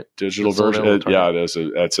at Target. Digital version. It is.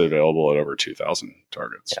 It's available at over 2,000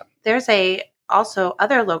 Targets. Yeah. There's also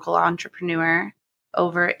other local entrepreneur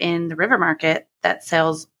over in the River Market that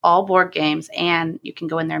sells all board games, and you can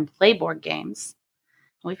go in there and play board games.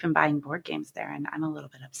 We've been buying board games there, and I'm a little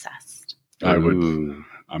bit obsessed.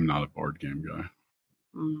 I'm not a board game guy.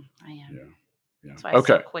 I am. Yeah. That's why I'm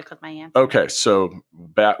so quick with my answer. Okay, so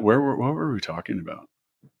what were we talking about?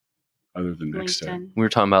 Other than LinkedIn. We were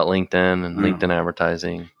talking about LinkedIn and LinkedIn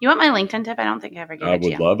advertising. You want my LinkedIn tip? I don't think I ever gave it to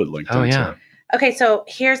you. I would love a LinkedIn tip. Okay, so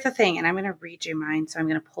here's the thing, and I'm going to read you mine. So I'm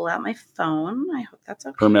going to pull out my phone. I hope that's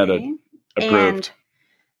okay. Permitted. Approved. And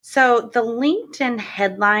so the LinkedIn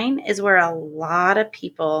headline is where a lot of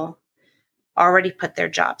people already put their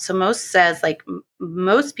job. So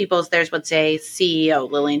most people's theirs would say CEO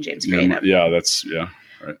Lillian James Creative.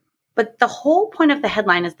 Right. But the whole point of the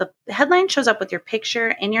headline is the headline shows up with your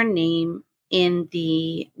picture and your name in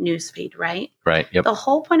the newsfeed, right? Right. Yep. The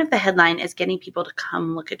whole point of the headline is getting people to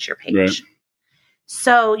come look at your page. Right.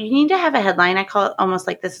 So you need to have a headline. I call it almost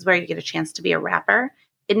like this is where you get a chance to be a rapper.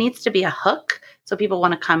 It needs to be a hook so people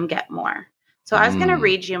want to come get more. So I was going to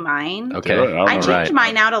read you mine. Okay. I changed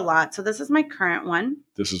mine out a lot. So this is my current one.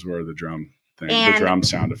 This is where the drum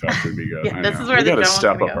sound effect would be good. Yeah, this is where we got to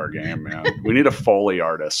step up our game, man. We need a Foley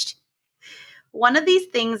artist. One of these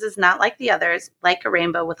things is not like the others, like a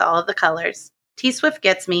rainbow with all of the colors. T-Swift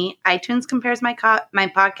gets me. iTunes compares my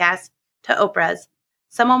podcast to Oprah's.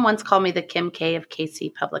 Someone once called me the Kim K of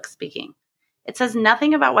KC public speaking. It says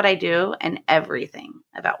nothing about what I do and everything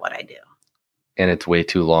about what I do. And it's way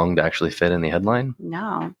too long to actually fit in the headline?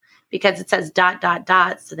 No, because it says ...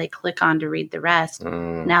 So they click on to read the rest.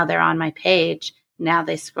 Now they're on my page. Now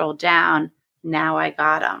they scroll down. Now I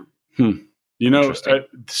got them. I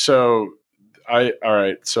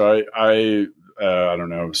don't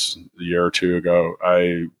know, a year or two ago,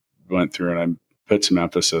 I went through and I put some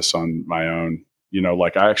emphasis on my own,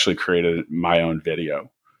 I actually created my own video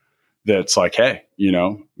that's like, hey,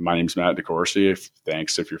 my name's Matt DeCourcy.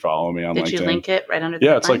 Thanks if you're following me on LinkedIn. Did you link it right under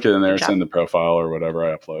the it's like in there. It's in the profile or whatever.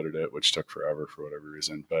 I uploaded it, which took forever for whatever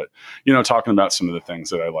reason. But, talking about some of the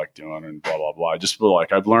things that I like doing and blah, blah, blah. I just feel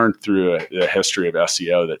like I've learned through a history of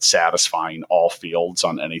SEO that satisfying all fields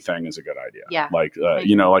on anything is a good idea. Yeah. Like,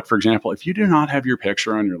 for example, if you do not have your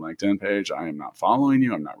picture on your LinkedIn page, I am not following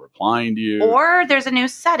you. I'm not replying to you. Or there's a new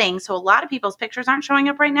setting. So a lot of people's pictures aren't showing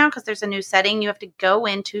up right now because there's a new setting. You have to go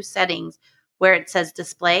into settings where it says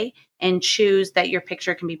display and choose that your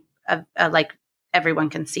picture can be like everyone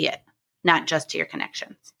can see it, not just to your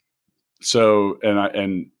connections. So,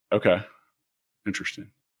 okay,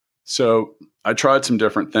 interesting. So I tried some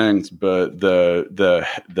different things, but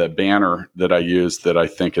the banner that I used that I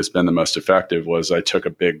think has been the most effective was I took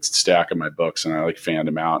a big stack of my books and I like fanned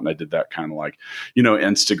them out, and I did that kind of like,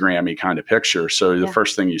 Instagram-y kind of picture. So the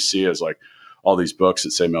first thing you see is like all these books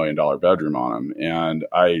that say $1 Million Bedroom on them. And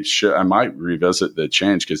I might revisit the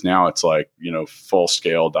change, because now it's like,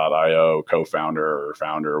 fullscale.io co-founder or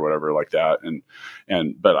founder or whatever like that.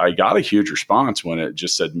 But I got a huge response when it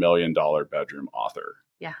just said $1 Million Bedroom author.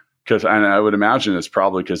 Yeah. And I would imagine it's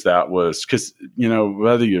probably because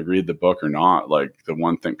whether you read the book or not, like the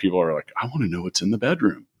one thing people are like, I want to know what's in the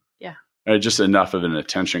bedroom. Yeah. Just enough of an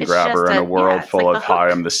attention grabber in a world full of, hi,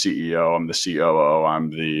 I'm the CEO, I'm the COO,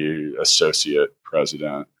 I'm the associate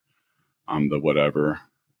president, I'm the whatever.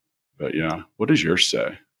 But yeah, what does yours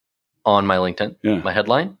say? On my LinkedIn? Yeah. My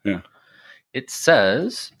headline? Yeah. It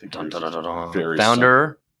says,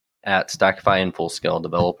 founder at Stackify and Full Scale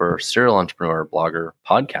developer, serial entrepreneur, blogger,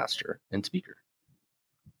 podcaster, and speaker.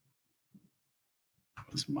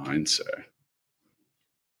 What does mine say?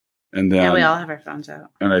 And then we all have our phones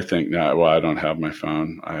out. And I think I don't have my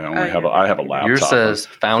phone. I have a laptop. Yours says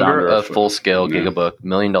founder of Full Scale, Gigabook, $1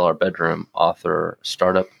 Million Bedroom, author,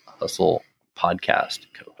 startup hustle, podcast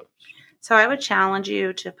co-host. So I would challenge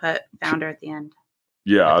you to put founder at the end.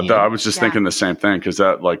 Yeah, I was just thinking the same thing, because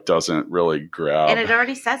that like doesn't really grab. And it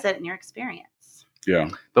already says it in your experience. Yeah,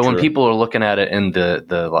 but when people are looking at it in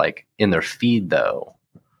the like in their feed, though,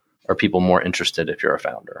 are people more interested if you're a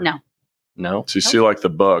founder? No. So you see like the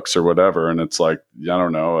books or whatever, and it's like, I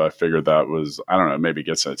don't know. I figured that was, I don't know, maybe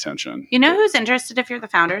gets attention. You know who's interested if you're the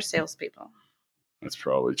founder? Salespeople. That's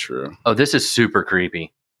probably true. Oh, this is super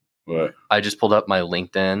creepy. What? I just pulled up my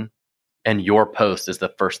LinkedIn, and your post is the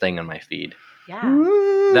first thing in my feed. Yeah.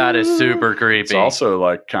 That is super creepy. It's also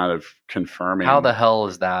like kind of confirming. How the hell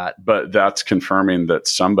is that? But that's confirming that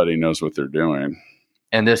somebody knows what they're doing.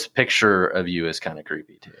 And this picture of you is kind of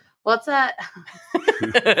creepy too. Well, that's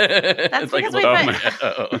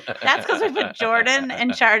because we put Jordan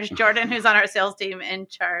in charge. Jordan, who's on our sales team, in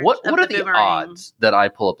charge. What are the boomerang. odds that I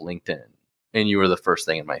pull up LinkedIn and you are the first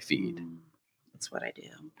thing in my feed? That's what I do.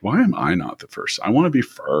 Why am I not the first? I want to be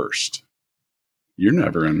first. You're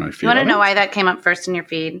never in my feed. You want to know why that came up first in your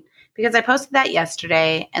feed? Because I posted that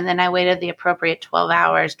yesterday, and then I waited the appropriate 12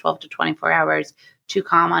 to 24 hours to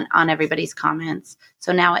comment on everybody's comments.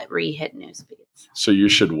 So now it re-hit news feeds. So you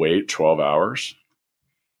should wait 12 hours?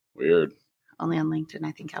 Weird. Only on LinkedIn,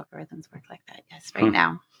 I think algorithms work like that. Yes,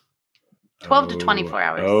 now. 12 to 24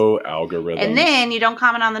 hours. Oh, algorithms. And then you don't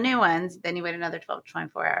comment on the new ones. Then you wait another 12 to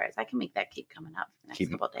 24 hours. I can make that keep coming up for the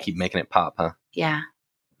next couple days. Keep making it pop, huh? Yeah.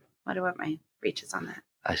 Wonder what my reach is on that.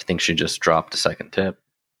 I think she just dropped a second tip.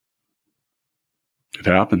 It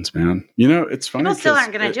happens, man. It's funny. People still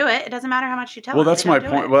aren't going to do it. It doesn't matter how much you tell them. Well, that's my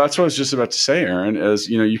point. Well, that's what I was just about to say, Aaron, is,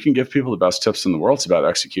 you can give people the best tips in the world. It's about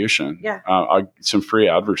execution. Yeah. Some free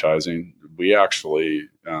advertising. We actually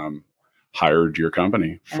hired your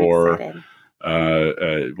company for,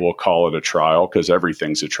 we'll call it a trial, because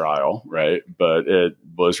everything's a trial, right? But it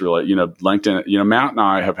was really, LinkedIn, Matt and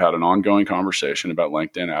I have had an ongoing conversation about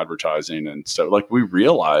LinkedIn advertising. And so like, we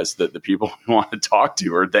realized that the people we want to talk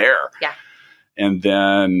to are there. Yeah. And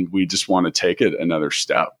then we just want to take it another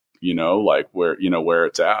step, like where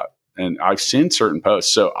it's at. And I've seen certain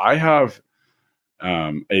posts. So I have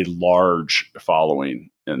a large following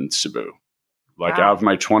in Cebu. Like out of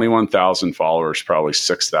my 21,000 followers, probably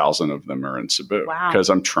 6,000 of them are in Cebu. Wow. Because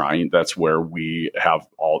I'm trying, that's where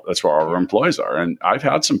that's where our employees are. And I've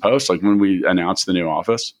had some posts, like when we announced the new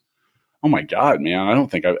office. Oh my God, man. I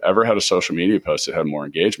don't think I've ever had a social media post that had more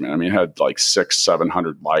engagement. I mean, it had like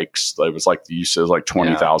 600-700 likes. It was like, you said, like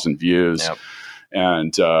 20,000 views. Yep.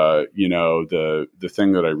 And, the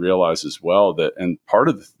thing that I realized as well and part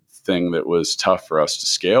of the thing that was tough for us to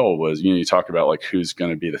scale was, you talk about like who's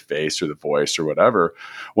going to be the face or the voice or whatever.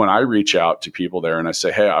 When I reach out to people there and I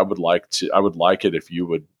say, hey, I would like it if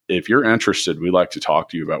you're interested, we'd like to talk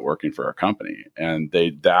to you about working for our company. And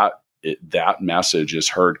that message is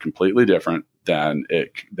heard completely different than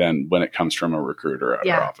when it comes from a recruiter at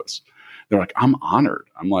our office. They're like, I'm honored.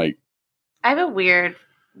 I'm like, I have a weird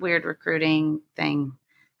recruiting thing.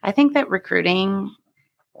 I think that recruiting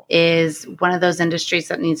is one of those industries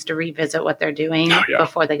that needs to revisit what they're doing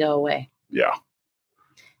before they go away. Yeah.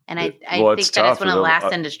 And I think that it's one of the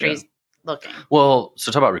last industries looking. Well,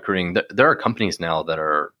 so talk about recruiting. There are companies now that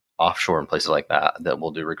are offshore in places like that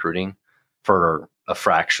will do recruiting for a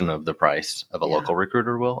fraction of the price of a local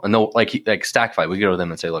recruiter will. And they'll like Stackify, we go to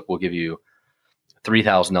them and say, look, we'll give you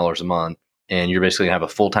 $3,000 a month, and you're basically going to have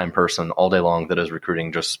a full-time person all day long that is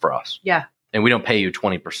recruiting just for us. Yeah. And we don't pay you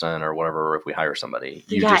 20% or whatever if we hire somebody.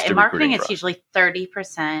 You yeah, just do in marketing, recruiting it's for us. usually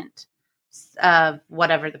 30% of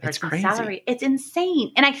whatever the It's person's crazy. salary. It's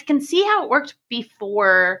insane. And I can see how it worked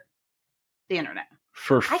before the internet.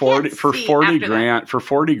 For I 40 can't for see 40 after grand for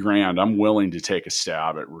 40 grand, I'm willing to take a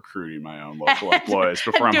stab at recruiting my own local employees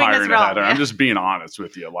before I'm Doing this hiring a wrong, header. yeah. I'm just being honest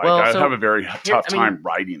with you. Like, Well, I so have a very tough I mean, time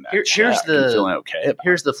writing that check here's and feeling okay about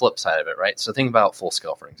here's the flip side of it, right? So think about Full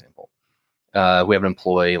Scale, for example. We have an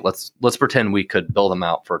employee. Let's pretend we could bill them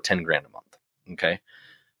out for 10 grand a month. Okay.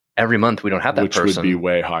 Every month we don't have that which person. would be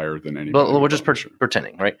way higher than anybody. But we're just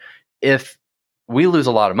pretending, right? If we lose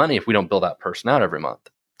a lot of money if we don't bill that person out every month.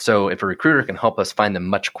 So if a recruiter can help us find them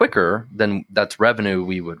much quicker, then that's revenue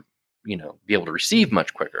we would, be able to receive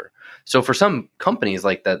much quicker. So for some companies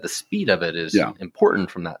like that, the speed of it is important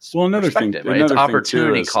from that perspective, right? It's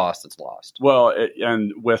opportunity cost that's lost. Well,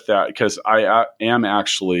 and with that, because I am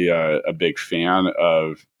actually a big fan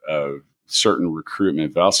of certain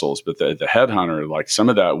recruitment vessels, but the headhunter, like some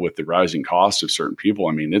of that with the rising cost of certain people,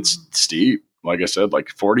 I mean, it's steep. Like I said, like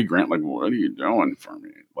 40 grand, like, what are you doing for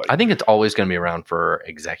me? Like, I think it's always going to be around for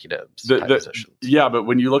executives type positions. Yeah, but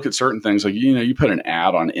when you look at certain things, like, you put an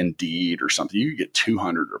ad on Indeed or something, you get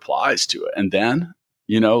 200 replies to it. And then,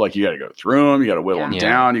 like you got to go through them, you got to whittle them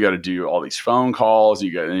down, you got to do all these phone calls,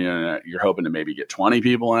 you're hoping to maybe get 20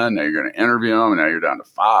 people in, now you're going to interview them, and now you're down to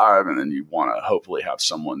 5, and then you want to hopefully have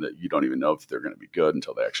someone that you don't even know if they're going to be good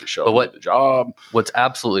until they actually show up at the job. What's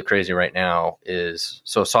absolutely crazy right now is,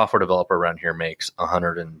 so a software developer around here makes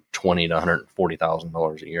 $120,000 to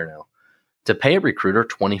 $140,000 a year now. To pay a recruiter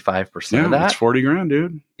 25% of that, it's 40 grand,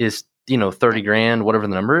 dude. Is 30 grand, whatever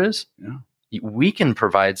the number is. Yeah. We can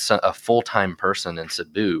provide a full-time person in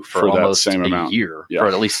Cebu for almost a year, for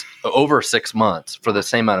at least over 6 months, for the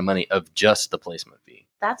same amount of money of just the placement fee.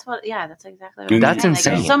 That's exactly what that's saying. insane. Like,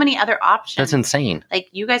 there's so many other options. That's insane. Like,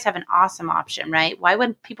 you guys have an awesome option, right? Why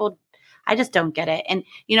would people, I just don't get it. And,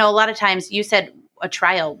 a lot of times you said a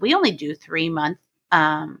trial, we only do 3-month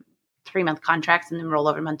contracts and then roll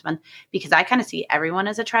over month to month, because I kind of see everyone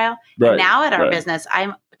as a trial. Right. Now at our business,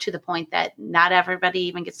 I'm to the point that not everybody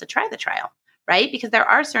even gets to try the trial. Right? Because there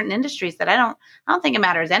are certain industries that I don't think it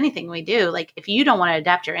matters anything we do. Like, if you don't want to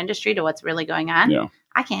adapt your industry to what's really going on,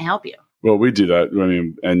 I can't help you. Well, we do that. I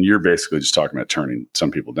mean, and you're basically just talking about turning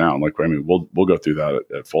some people down. Like, I mean, we'll go through that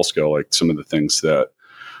at Full Scale. Like, some of the things that,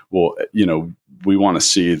 we want to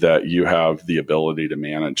see that you have the ability to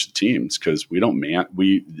manage the teams, because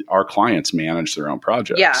our clients manage their own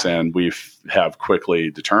projects, and we have quickly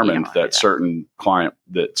determined that certain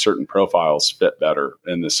profiles fit better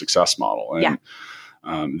in the success model.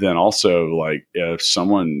 And then also, like, if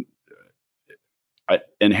someone,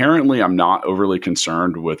 inherently, I'm not overly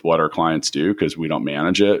concerned with what our clients do because we don't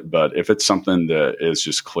manage it. But if it's something that is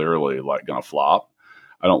just clearly like going to flop,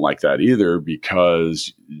 I don't like that either,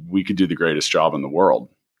 because we could do the greatest job in the world.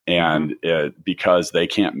 And because they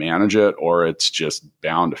can't manage it, or it's just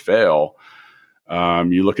bound to fail,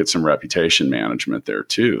 you look at some reputation management there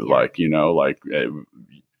too. Like, you've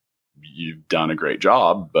done a great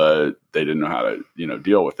job, but they didn't know how to,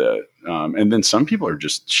 deal with it. And then some people are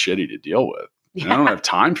just shitty to deal with. Yeah. And I don't have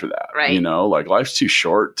time for that. Right. Like, life's too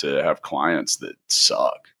short to have clients that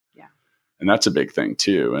suck. And that's a big thing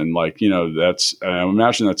too. And like, that's, I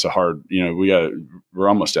imagine that's a hard, we're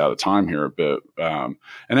almost out of time here, but,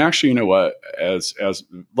 and actually, you know what, as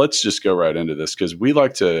let's just go right into this, because we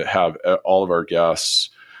like to have all of our guests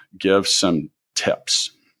give some tips,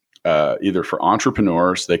 either for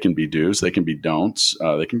entrepreneurs. They can be do's, they can be don'ts,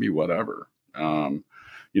 they can be whatever.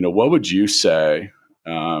 What would you say,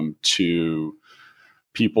 to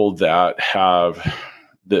people that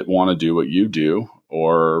want to do what you do,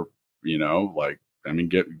 or,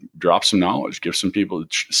 drop some knowledge, give some people,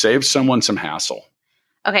 save someone some hassle.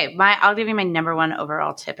 Okay. I'll give you my number one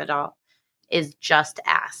overall tip at all is just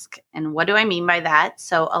ask. And what do I mean by that?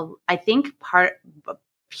 So I think a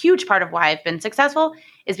huge part of why I've been successful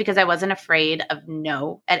is because I wasn't afraid of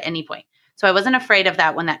no at any point. So I wasn't afraid of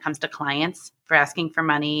that when that comes to clients, for asking for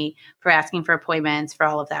money, for asking for appointments, for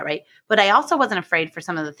all of that, right? But I also wasn't afraid for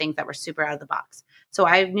some of the things that were super out of the box. So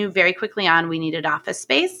I knew very quickly on we needed office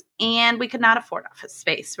space, and we could not afford office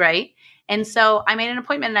space, right? And so I made an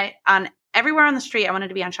appointment on everywhere on the street. I wanted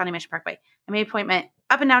to be on Shawnee Mission Parkway. I made an appointment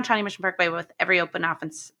up and down Shawnee Mission Parkway with every open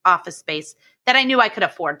office space that I knew I could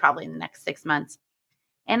afford probably in the next 6 months.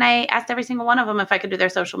 And I asked every single one of them if I could do their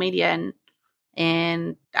social media,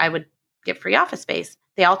 and I would get free office space.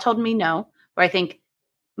 They all told me no, where I think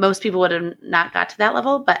most people would have not got to that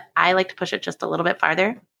level, but I like to push it just a little bit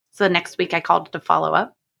farther. So the next week I called to follow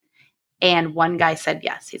up, and one guy said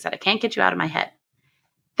yes. He said, I can't get you out of my head.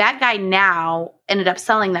 That guy now ended up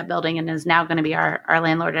selling that building and is now going to be our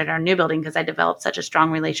landlord at our new building because I developed such a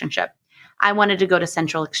strong relationship. I wanted to go to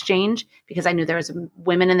Central Exchange because I knew there was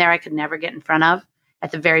women in there I could never get in front of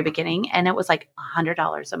at the very beginning. And it was like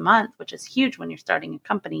 $100 a month, which is huge when you're starting a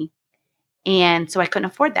company. And so I couldn't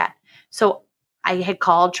afford that. So I had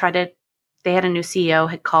called, they had a new CEO,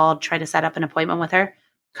 had called, tried to set up an appointment with her,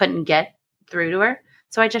 couldn't get through to her.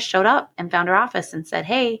 So I just showed up and found her office and said,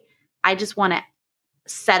 hey, I just want to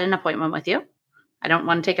set an appointment with you. I don't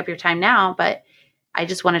want to take up your time now, but I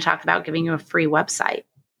just want to talk about giving you a free website.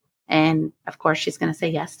 And of course, she's going to say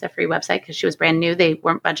yes to a free website because she was brand new. They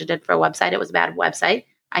weren't budgeted for a website. It was a bad website.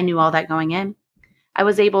 I knew all that going in. I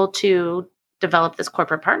was able to develop this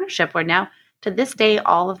corporate partnership where now, to this day,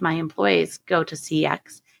 all of my employees go to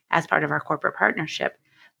CX as part of our corporate partnership.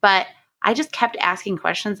 But I just kept asking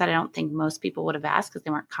questions that I don't think most people would have asked because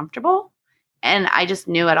they weren't comfortable. And I just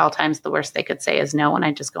knew at all times the worst they could say is no, and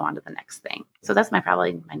I just go on to the next thing. So that's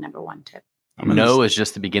probably my number one tip. No is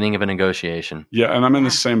just the beginning of a negotiation. Yeah, and I'm in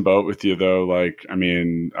the same boat with you, though. Like, I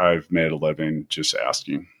mean, I've made a living just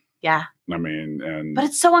asking. Yeah. I mean, but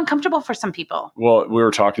it's so uncomfortable for some people. Well, we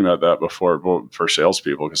were talking about that before for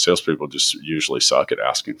salespeople, because salespeople just usually suck at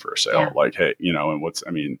asking for a sale. Yeah. Like, hey,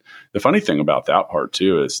 and the funny thing about that part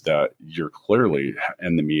too is that you're clearly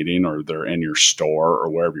in the meeting or they're in your store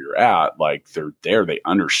or wherever you're at. Like, they're there, they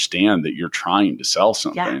understand that you're trying to sell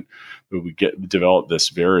something. Yeah. But we develop this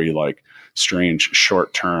very like strange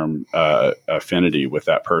short-term affinity with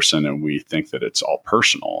that person, and we think that it's all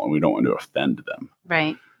personal, and we don't want to offend them.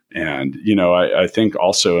 Right. And, I think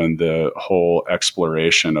also in the whole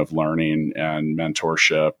exploration of learning and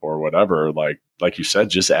mentorship or whatever, like you said,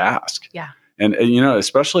 just ask. Yeah. And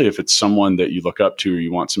especially if it's someone that you look up to or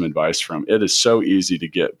you want some advice from, it is so easy to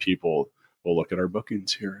get people, well, look at our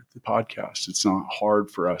bookings here at the podcast. It's not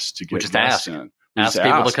hard for us to get guests in. Ask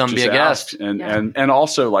people to come be a guest. And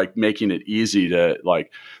also like making it easy to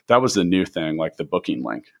like, that was the new thing, like the booking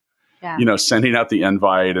link. Yeah. Sending out the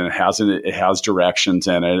invite, and it has directions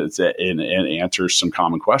in it, and answers some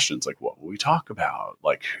common questions like, what will we talk about?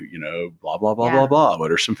 Like, blah, blah, blah, blah, blah.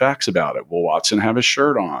 What are some facts about it? Will Watson have his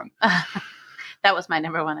shirt on? That was my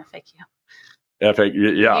number one FAQ.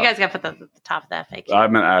 FAQ, yeah. You guys got to put that at the top of the FAQ.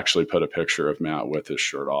 I'm going to actually put a picture of Matt with his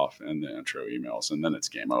shirt off in the intro emails, and then it's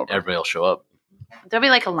game over. Everybody will show up. There'll be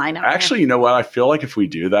like a lineup. Actually, you know what? I feel like if we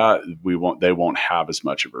do that, they won't have as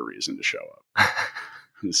much of a reason to show up.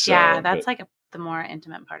 So, that's the more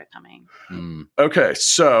intimate part of coming. Okay,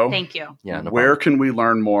 so thank you. Yeah, where can we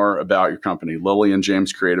learn more about your company?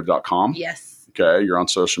 LillianJamesCreative.com. Yes. Okay, you're on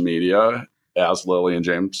social media as Lillian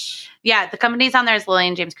James. Yeah, the company's on there as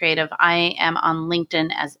Lillian James Creative. I am on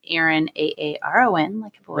LinkedIn as Aaron, Aaron,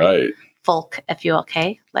 like a boy. Right. Fulk, Fulk,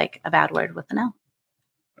 like a bad word with an L.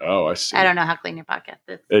 Oh, I see. I don't know how clean your podcast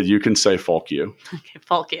is. You can say Fulk you. Okay,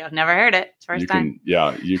 Fulk you. Never heard it. It's first time.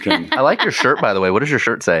 You can. I like your shirt, by the way. What does your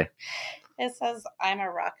shirt say? It says, I'm a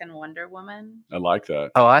rockin' Wonder Woman. I like that.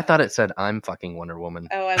 Oh, I thought it said, I'm fucking Wonder Woman.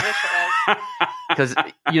 Oh, I wish it was. Because,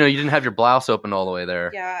 you didn't have your blouse open all the way there.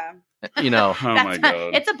 Yeah. Oh my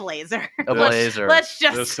God. It's a blazer. Blazer. Let's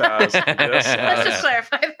just let's just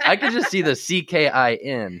clarify that. I could just see the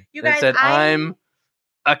CKIN. You guys, it said, I'm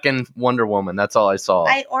fucking Wonder Woman. That's all I saw.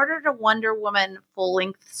 I ordered a Wonder Woman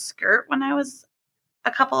full-length skirt when I was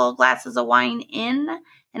a couple of glasses of wine in,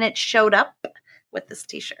 and it showed up with this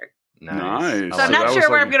t-shirt. Nice. So I'm not sure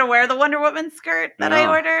where I'm going to wear the Wonder Woman skirt that I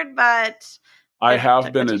ordered, but I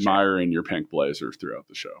have been admiring your pink blazer throughout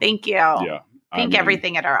the show. Thank you. Yeah. Pink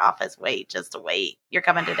everything at our office. Wait. You're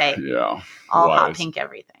coming today. Yeah. All hot pink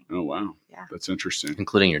everything. Oh, wow. Yeah. That's interesting.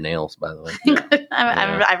 Including your nails, by the way.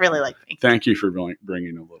 I really like pink. Thank you for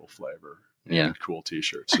bringing a little flavor and cool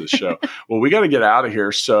t-shirts to the show. Well, we got to get out of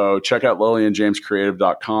here. So check out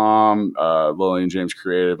LillianJamesCreative.com, Lillian James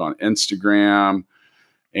Creative on Instagram,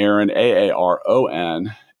 Aaron,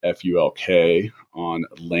 AARON, FULK on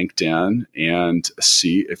LinkedIn, and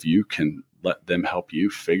see if you can let them help you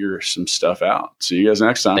figure some stuff out. See you guys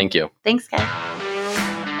next time. Thank you. Thanks, guys.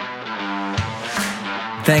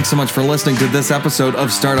 Thanks so much for listening to this episode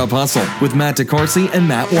of Startup Hustle with Matt DeCoursey and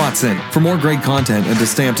Matt Watson. For more great content and to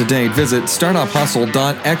stay up to date, visit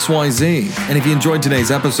startuphustle.xyz. And if you enjoyed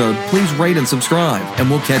today's episode, please rate and subscribe, and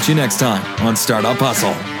we'll catch you next time on Startup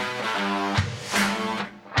Hustle.